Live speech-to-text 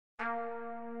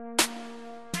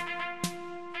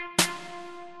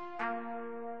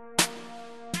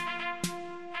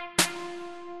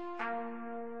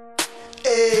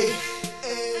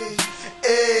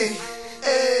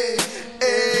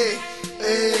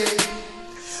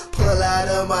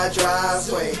in my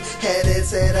driveway, headed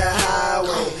to the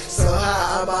highway, so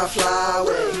high on my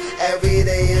flyway. Every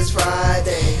day is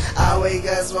Friday, I wake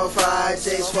up, smoke fried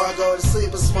J's, before I go to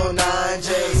sleep and smoke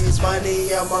 9J's.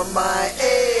 Money on my mind,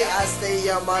 ayy, I stay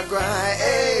on my grind,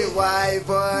 ayy. White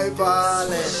boy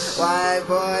ballin', white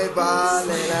boy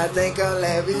ballin'. I think I'm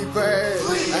Larry Bird,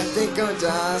 I think I'm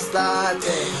John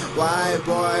Stockton. White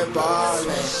boy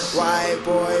ballin', white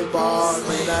boy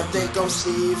ballin'. I think I'm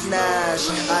Steve Nash,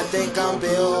 I think I'm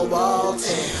Bill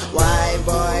Walton. White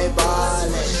boy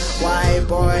ballin', white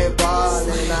boy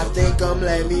ballin'. I think I'm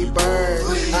Larry Bird,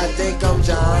 I think I'm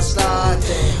John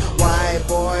Stockton. White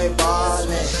boy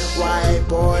ballin', white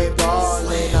boy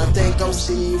ballin'. I think I'm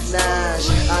Steve Nash,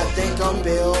 I think I'm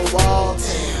Bill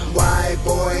Walton. White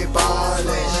boy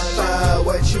ballin',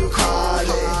 what you call it?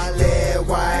 That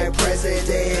white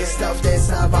president stuff that's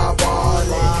on my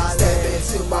wallet. Step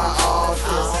into my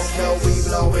office, hell we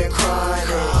blowin'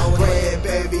 chronic. Red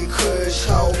baby kush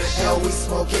ho, hell we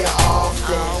smoking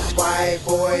often. White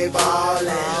boy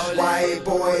ballin', white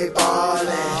boy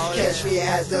ballin'. Catch me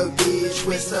at the beach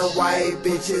with some white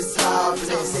bitches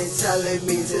topless and telling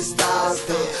me to stop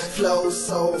it. Flow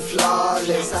so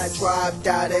flawless, I dropped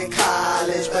out of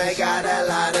college but got a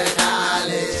lot of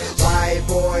knowledge. White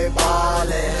boy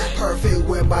ballin', perfect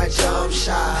with my jump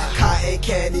shot. Cotton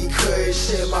candy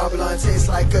cushion, my blunt tastes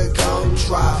like a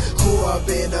gumdrop. Grew up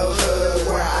in the hood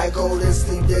where I go to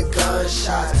sleep to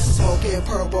gunshots. Smoking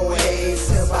purple haze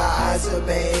and my eyes are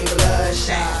made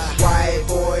bloodshot. White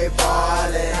boy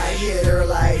ballin', I hit her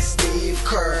like Steve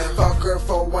Kerr. Fuck her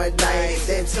for one night,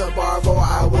 then tomorrow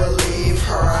I will leave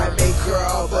her. I make her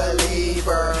a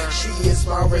believer, she is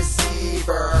my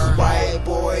receiver. White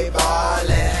boy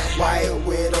ballin', white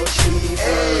widow tree.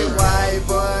 Hey, white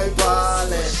boy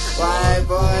ballin', white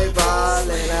boy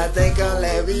ballin'. I think I'm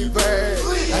Larry Bird,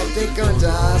 I think I'm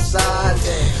John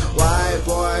Stockton. White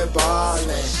boy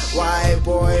ballin', white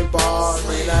boy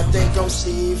ballin'. I think I'm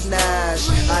Steve Nash,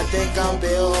 I think I'm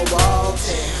Bill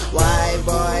Walton. White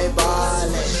boy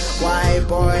ballin', white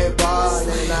boy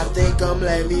ballin'. I think I'm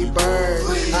Larry Bird,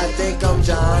 I think I'm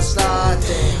John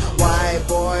Stockton. White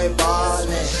boy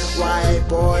ballin', white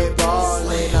boy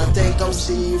ballin'. I think I'm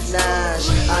Steve Nash,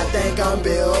 I think I'm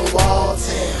Bill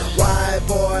Walton. White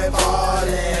boy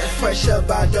ballin', fresh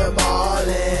about the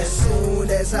morning. Soon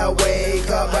as I wake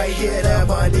up, I hear the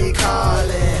money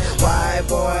calling. White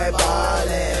boy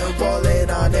ballin', rollin'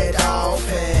 on the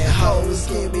dolphin. Hoes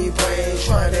give me brain,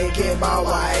 tryna get my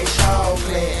white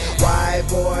chocolate. White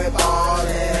boy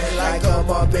ballin', like I'm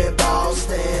up in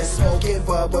Boston. Smoking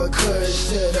bubble kush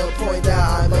to the point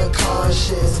that I'm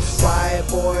unconscious. White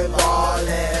boy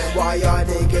ballin', while y'all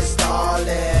niggas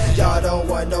stallin'. Y'all don't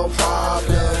want no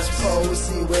problems,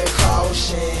 proceed with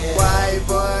caution. White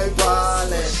boy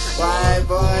ballin', white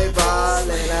boy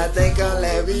ballin'. I think I'm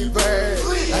Larry Bird,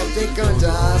 I think I'm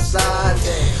John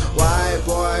Stockton. White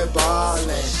boy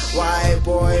ballin', white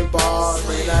boy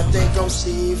ballin'. I think I'm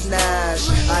Steve Nash,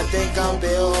 I think I'm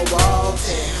Bill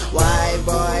Walton. White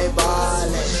boy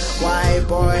ballin', white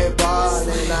boy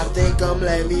ballin'. I think I'm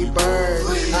Larry Bird,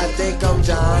 I think I'm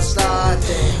John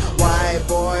Stockton. White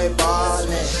boy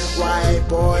ballin', white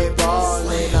boy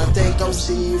ballin'. I think I'm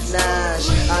Steve Nash,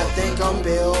 I think I'm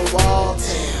Bill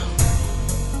Walton.